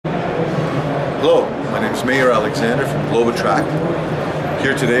Hello, my name is Mayor Alexander from globatrac.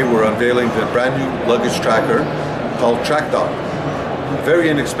 Here today we're unveiling the brand new luggage tracker called TrackDog. A very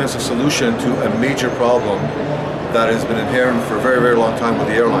inexpensive solution to a major problem that has been inherent for a very, very long time with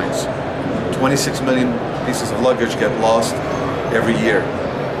the airlines. 26 million pieces of luggage get lost every year.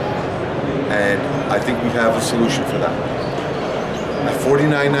 And I think we have a solution for that. At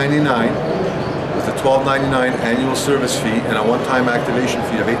 $49.99, with a $12.99 annual service fee and a one-time activation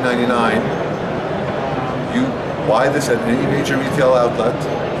fee of $8.99, you buy this at any major retail outlet,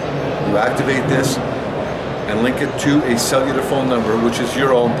 you activate this and link it to a cellular phone number, which is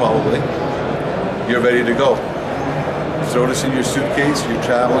your own probably. You're ready to go. Throw this in your suitcase. You're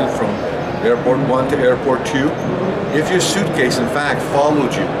traveling from airport 1 to airport 2. If your suitcase in fact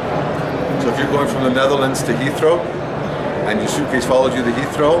followed you, so if you're going from the Netherlands to Heathrow and your suitcase followed you to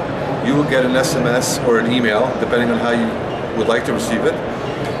Heathrow, you will get an SMS or an email, depending on how you would like to receive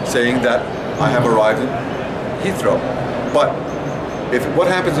it, saying that I have arrived in Heathrow. But what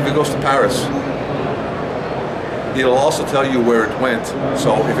happens if it goes to Paris? It'll also tell you where it went.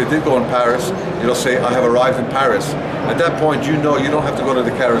 So if it did go in Paris, it'll say I have arrived in Paris. At that point, you know you don't have to go to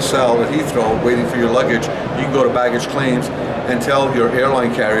the carousel at Heathrow waiting for your luggage. You can go to baggage claims and tell your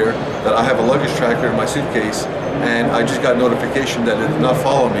airline carrier that I have a luggage tracker in my suitcase and I just got notification that it did not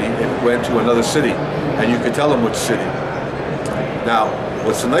follow me. It went to another city, and you can tell them which city. Now,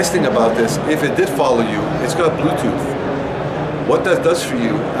 what's the nice thing about this, if it did follow you, it's got Bluetooth. What that does for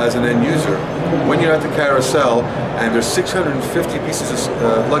you as an end user, when you're at the carousel and there's 650 pieces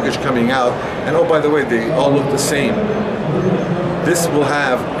of luggage coming out, and oh, by the way, they all look the same, this will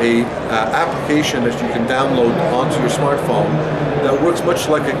have a application that you can download onto your smartphone that works much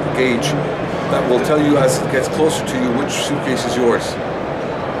like a gauge that will tell you as it gets closer to you which suitcase is yours.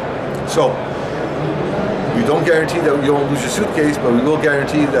 So, we don't guarantee that you won't lose your suitcase, but we will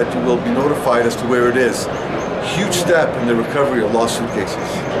guarantee that you will be notified as to where it is. Huge step in the recovery of lost suitcases.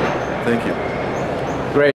 Thank you.